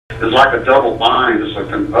is like a double bind. It's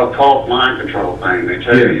like an occult mind control thing. They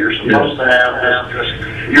tell you you're supposed to have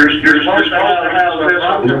you're supposed to have this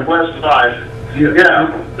on your blessed life.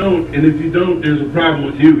 Yeah. And if you don't, there's a problem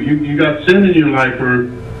with you. You got sin in your life,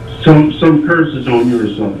 or some curses on you or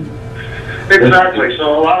something. Exactly.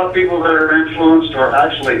 So a lot of people that are influenced or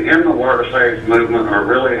actually in the Word of Faith movement are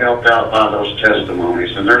really helped out by those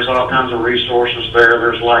testimonies. And there's all kinds of resources there.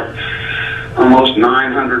 There's like almost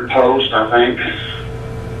 900 posts, I think.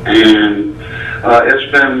 And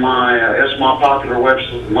it's been it's my popular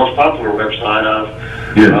website, most popular website.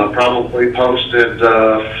 I've probably posted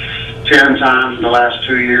 10 times in the last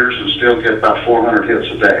 2 years and still get about 400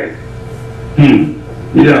 hits a day.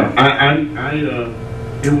 Yeah,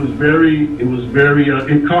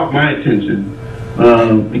 it caught my attention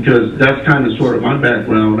because that's kind of sort of my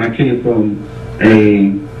background. I came from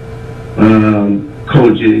a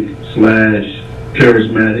Kojic /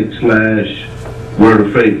 charismatic / Word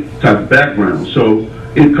of Faith type of background, so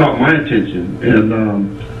it caught my attention, and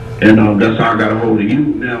that's how I got a hold of you.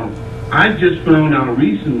 Now, I just found out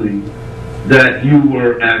recently that you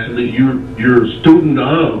were actually you're a student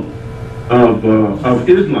of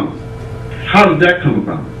Islam. How did that come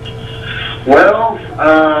about? Well,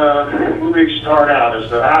 let me start out. Is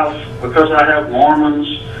that because I have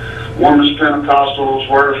Mormons, Pentecostals,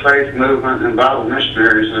 Word of Faith movement, and Bible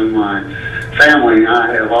missionaries in my family,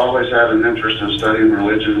 I have always had an interest in studying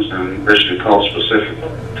religions and Christian cults specifically.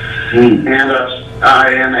 And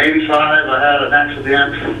in '85, I had an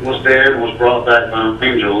accident, was dead, was brought back by an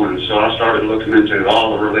angel, and so I started looking into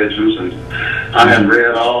all the religions, and I had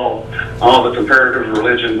read all the comparative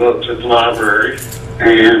religion books at the library,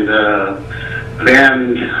 and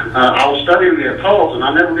then I was studying the occult, and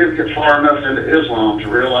I never did get far enough into Islam to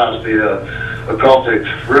realize the occultic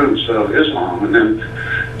roots of Islam. And then,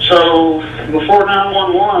 so before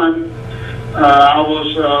 9/11, I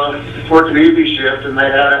was working evening shift, and they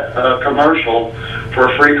had a commercial for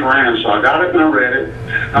a free Quran, so I got it and I read it.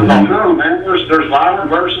 I thought, no, man, there's violent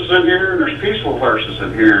verses in here and there's peaceful verses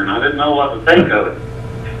in here, and I didn't know what to think of it.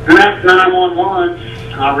 And after 9/11,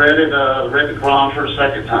 I read the Quran for a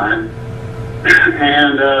second time,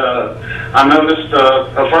 and I noticed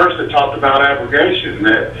a verse that talked about abrogation,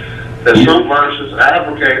 that some verses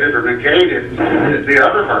abrogated or negated the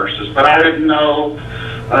other verses, but I didn't know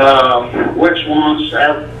which ones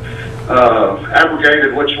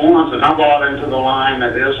abrogated which ones, and I bought into the line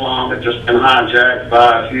that Islam had just been hijacked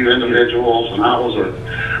by a few individuals, and I was a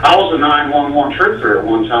 911 truther at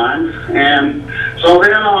one time. And so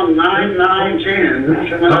then on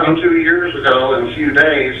 9/9/10, 2 years ago, in a few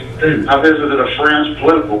days, I visited a friend's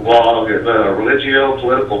political blog at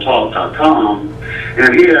religiopoliticaltalk.com,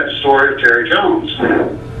 and he had the story of Terry Jones.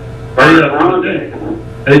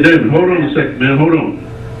 Hey, David, hold on a second, man. Hold on.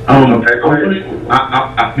 Okay, go ahead.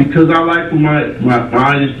 Because I like for my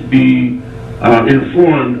audience to be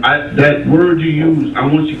informed, that word you use,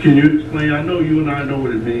 can you explain? I know you and I know what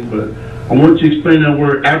it means, but I want you to explain that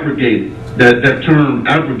word abrogated, that term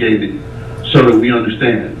abrogated, so that we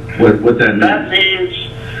understand what that means.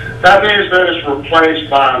 That means that it's replaced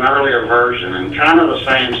by an earlier version, in kind of the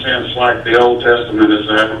same sense like the Old Testament is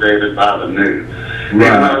abrogated by the New. Right.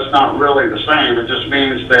 Even though it's not really the same, it just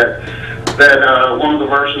means that one of the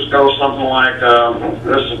verses goes something like,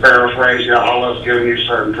 this is a paraphrase, Allah's giving you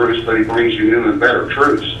certain truths, but He brings you new and better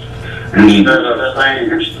truths. Instead of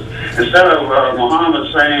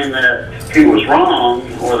Muhammad saying that he was wrong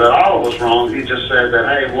or that Allah was wrong, he just said that,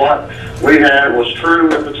 hey, what we had was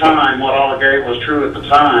true at the time, what Allah gave was true at the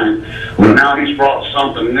time, but now He's brought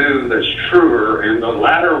something new that's truer, and the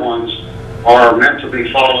latter ones are meant to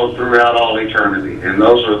be followed throughout all eternity. And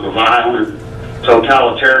those are the violent,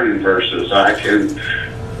 totalitarian verses. I can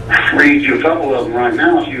read you a couple of them right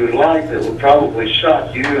now if you would like. That would probably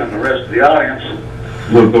shock you and the rest of the audience.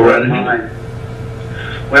 We'll go right ahead.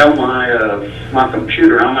 My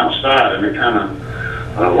computer, I'm outside, and it kind of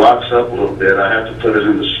locks up a little bit. I have to put it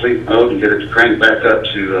into sleep mode and get it to crank back up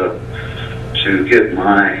to get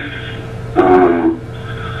my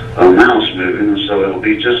mouse moving, and so it'll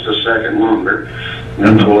be just a second longer.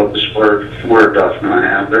 And pull up this Word document I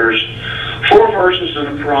have. There's 4 verses in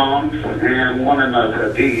the Quran and 1 in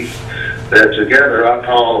the Hadith that together I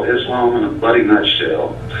call Islam in a bloody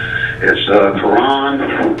nutshell. It's Quran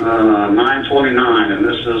 9:29, and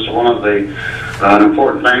this is one of the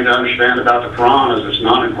important thing to understand about the Quran is it's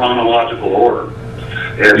not in chronological order.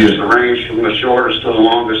 It's arranged from the shortest to the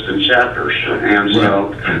longest in chapters, and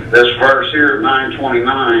so this verse here,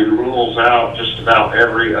 9:29, rules out just about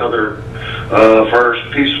every other verse,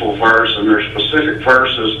 peaceful verse, and there's specific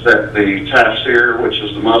verses that the tafsir, which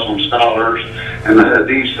is the Muslim scholars, and the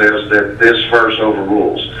hadith says that this verse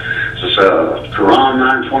overrules. This is Quran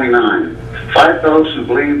 9:29. Fight those who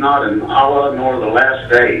believe not in Allah nor the last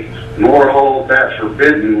day, nor hold that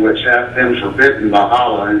forbidden which hath been forbidden by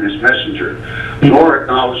Allah and His Messenger, nor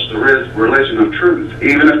acknowledge the religion of truth,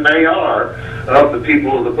 even if they are of the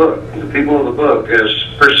people of the book. The people of the book is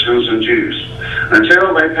Christians and Jews,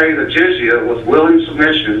 until they pay the jizya with willing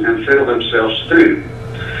submission and feel themselves due.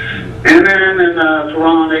 And then in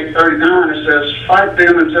Quran 8:39 it says, fight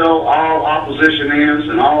them until all opposition ends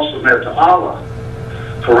and all submit to Allah.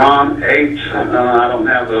 Quran 8, I don't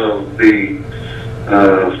have the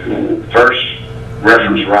verse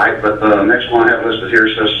reference right, but the next one I have listed here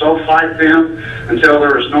says, so fight them until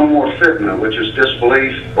there is no more fitna, which is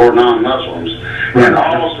disbelief or non-Muslims, and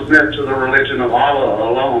all submit to the religion of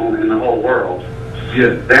Allah alone in the whole world.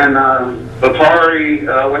 Yeah. Then Bukhari,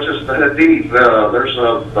 which is the Hadith, there's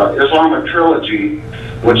the Islamic trilogy,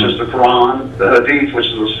 which is the Quran, the Hadith, which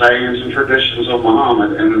is the sayings and traditions of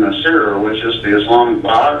Muhammad, and the Sirah, which is the Islamic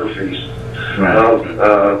biographies of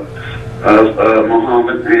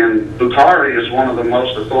Muhammad. And Bukhari is one of the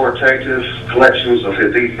most authoritative collections of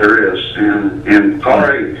Hadith there is. And in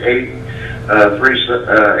Bukhari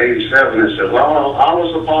 387, it says,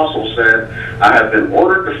 Allah's apostle said, I have been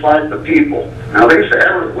ordered to fight the people. Now, they say,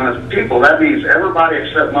 when it's people, that means everybody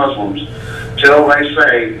except Muslims, till they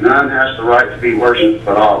say none has the right to be worshipped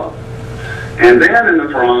but Allah. And then in the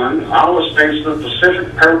Quran, Allah states the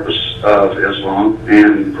specific purpose of Islam.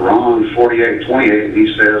 In Quran 48:28,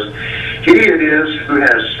 He says, He it is who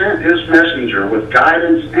has sent His messenger with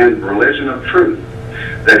guidance and religion of truth,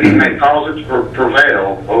 that He may cause it to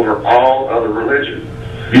prevail over all other religions.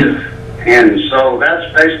 Yeah. And so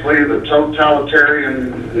that's basically the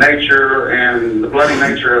totalitarian nature and the bloody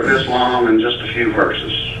nature of Islam in just a few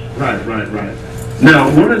verses. Right. Now,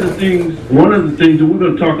 one of the things, and we're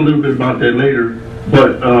going to talk a little bit about that later,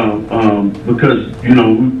 but because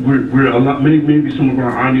we're a lot, maybe some of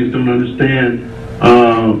our audience don't understand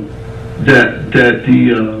that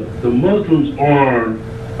the Muslims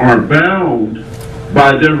are bound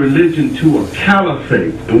by their religion to a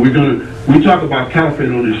caliphate, and we talk about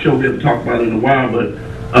caliphate on this show. We haven't talked about it in a while, but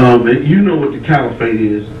you know what the caliphate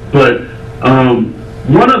is. But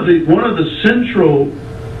one of the central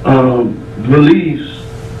beliefs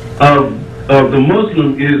of the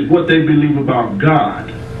Muslim is what they believe about God.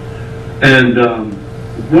 And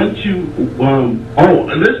let's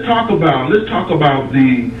talk about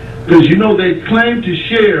because they claim to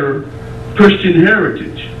share Christian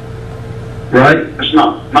heritage. Right? It's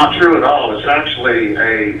not true at all. It's actually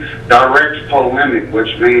a direct polemic,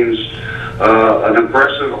 which means an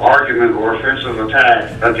aggressive argument or offensive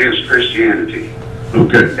attack against Christianity.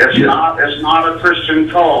 Okay. It's not a Christian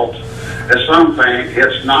cult, as some think.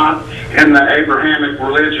 It's not in the Abrahamic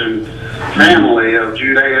religion family of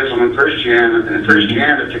Judaism and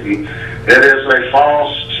Christianity. It is a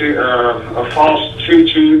false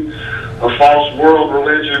teaching, a false world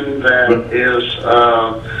religion that is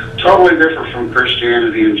totally different from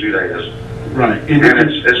Christianity and Judaism. Right. And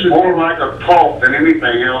it's more like a cult than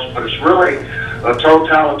anything else, but it's really a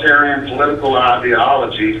totalitarian political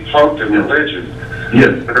ideology cloaked in religion.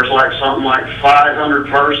 Yes. There's something like 500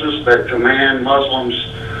 verses that command Muslims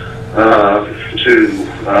to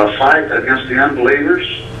fight against the unbelievers.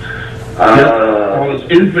 All as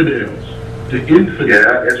infidels. The infidel.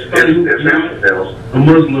 Yeah, it's infidels. A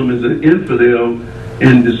Muslim is an infidel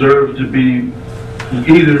and deserves to be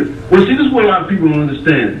either. Well, see, this is what a lot of people don't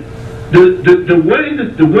understand. The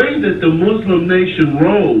way that the Muslim nation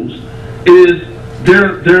rolls is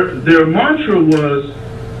their mantra was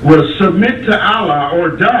submit to Allah or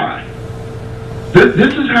die.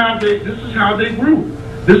 This is how they grew.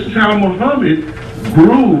 This is how Muhammad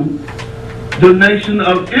grew the nation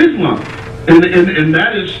of Islam, and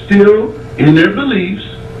that is still in their beliefs.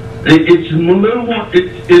 It's a little more, and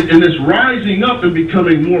it's rising up and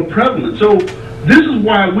becoming more prevalent. So this is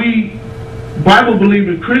why we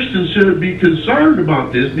Bible-believing Christians should be concerned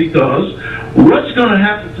about this, because what's going to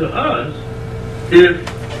happen to us if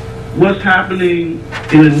what's happening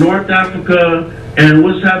in North Africa and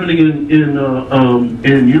what's happening in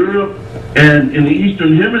Europe and in the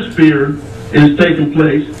Eastern Hemisphere is taking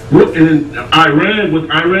place in Iran,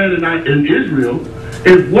 with Iran and Israel,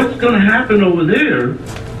 if what's going to happen over there,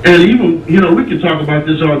 and even, we could talk about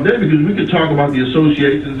this all day, because we could talk about the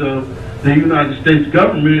associations of the United States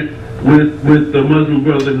government with the Muslim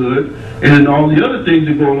Brotherhood and all the other things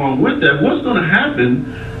that go along with that. What's going to happen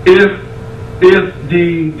if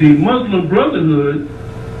the Muslim Brotherhood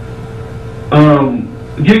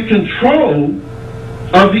get control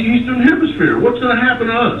of the Eastern Hemisphere? What's going to happen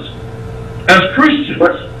to us as Christians?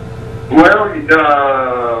 Well,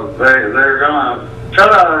 they're going to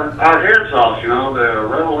cut our heads off. You know, the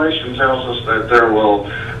Revelation tells us that there will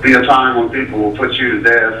be a time when people will put you to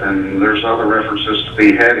death, and there's other references to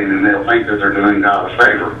beheading, and they'll think that they're doing God a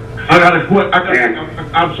favor.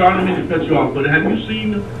 I'm sorry to cut you off, but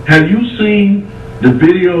have you seen the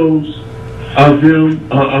videos of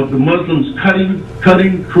them of the Muslims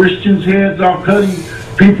cutting Christians' heads off, cutting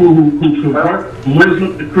people who convert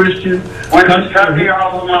Muslim to Christian? When you cut me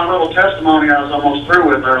off of my little testimony I was almost through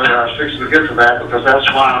with earlier, I was fixing to get to that because that's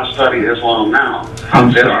why I study Islam now.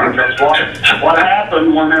 I'm sorry. Because what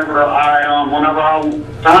happened whenever I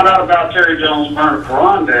found out about Terry Jones' Burn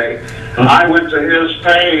Quran Day, I went to his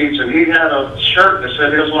page and he had a shirt that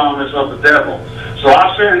said Islam is of the devil. So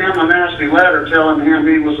I sent him a nasty letter telling him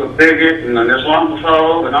he was a bigot and an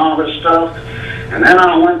Islamophobe and all this stuff. And then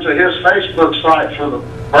I went to his Facebook site for the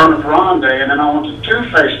Burn of Quran Day, and then I went to 2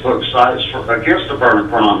 Facebook sites against the Burn of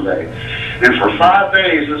Quran Day. And for 5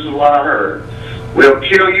 days, this is what I heard. We'll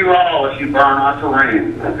kill you all if you burn our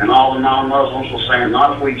Quran. And all the non-Muslims were saying,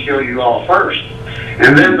 not if we kill you all first.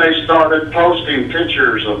 And then they started posting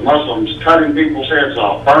pictures of Muslims cutting people's heads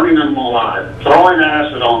off, burning them alive, throwing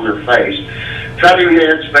acid on their face, cutting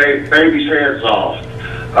babies' heads off.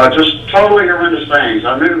 Just totally horrendous things.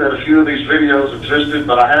 I knew that a few of these videos existed,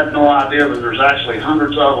 but I had no idea that there's actually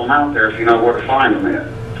hundreds of them out there if you know where to find them at.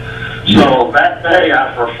 So that day,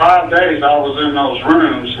 for 5 days, I was in those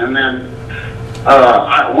rooms, and then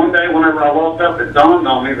one day whenever I woke up, it dawned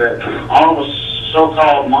on me that all the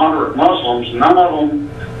so-called moderate Muslims, none of them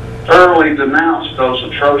thoroughly denounced those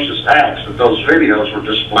atrocious acts that those videos were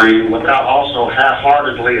displaying without also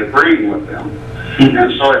half-heartedly agreeing with them.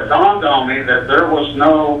 And so it dawned on me that there was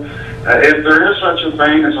no, if there is such a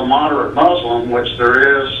thing as a moderate Muslim, which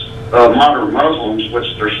there is moderate Muslims,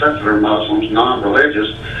 which they're secular Muslims,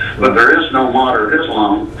 non-religious, but there is no moderate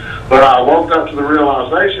Islam. But I woke up to the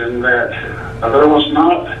realization that there was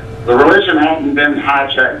not, the religion hadn't been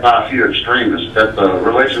hijacked by a few extremists, that the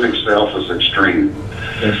religion itself is extreme.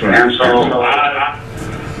 That's right. And so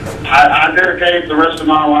I dedicate the rest of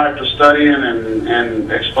my life to studying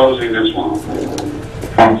and exposing Islam.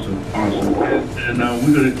 Awesome.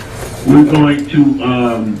 And we're going to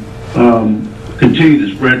continue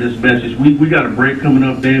to spread this message. We got a break coming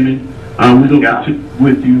up, Damon. We're going to continue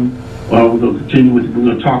with you. We're going to continue with you. We're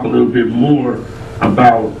going to talk a little bit more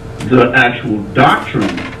about the actual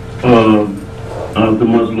doctrine of the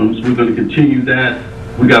Muslims. We're going to continue that.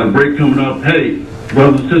 We got a break coming up. Hey,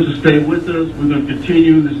 brothers and sisters, stay with us. We're going to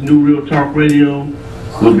continue this new Real Talk Radio.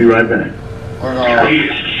 We'll be right back. We're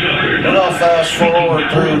gonna fast forward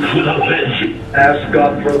through. Ask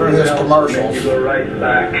God for through his commercials. You go right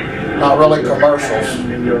back. Not really commercials.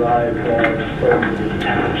 In your life.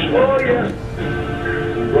 Oh yes.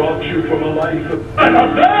 Brought you from a life of I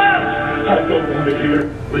don't want to hear.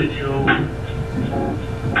 Radio,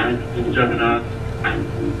 Juggernaut,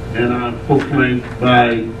 and proclaimed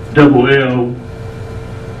by Double L.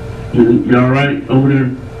 You all right over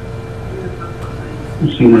there? You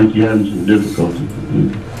seem like you're having some difficulty.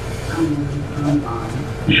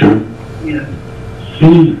 You sure? Yeah.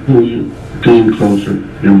 Can you pull your thing closer?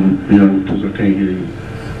 Because I can't hear you.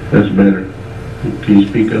 That's better. Can you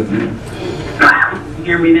speak up now? You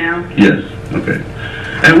hear me now? Yes. Okay.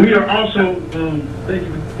 And we are also, thank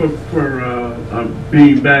you for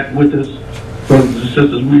being back with us. Brothers and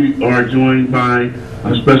sisters, we are joined by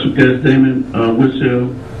our special guest, Damon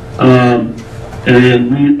Whitsell. And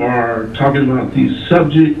we are talking about the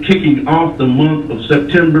subject, kicking off the month of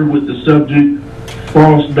September with the subject,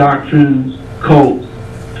 false doctrines, cults,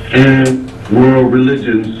 and world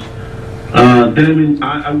religions. Damon,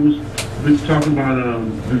 I was talking about,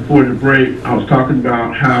 before the break, I was talking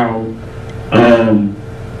about how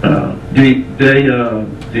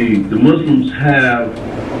the Muslims have,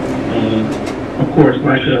 of course,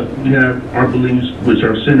 like we have our beliefs which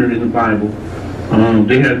are centered in the Bible.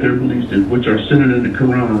 They have their beliefs which are centered in the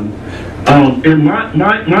Quran. And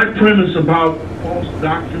my premise about false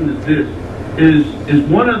doctrine is this, is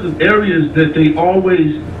one of the areas that they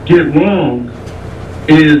always get wrong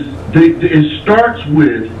is it starts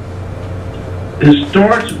with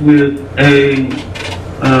a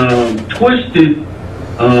twisted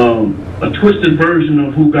version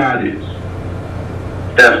of who God is.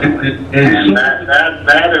 Definitely. And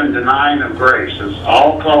that and denying of grace is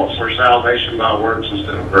all cults are salvation by works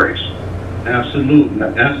instead of grace. Absolutely.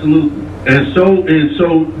 And so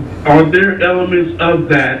are there elements of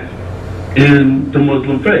that in the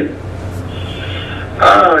Muslim faith?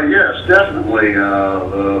 Yes, definitely.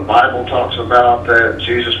 The Bible talks about that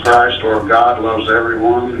Jesus Christ, or God, loves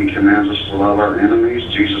everyone. He commands us to love our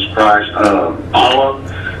enemies. Jesus Christ, Allah,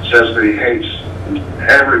 says that He hates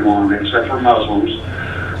everyone except for Muslims.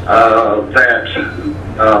 That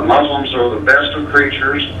Muslims are the best of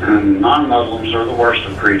creatures and non-Muslims are the worst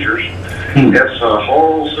of creatures. It's a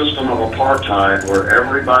whole system of apartheid where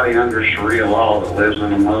everybody under Sharia law that lives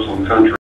in a Muslim country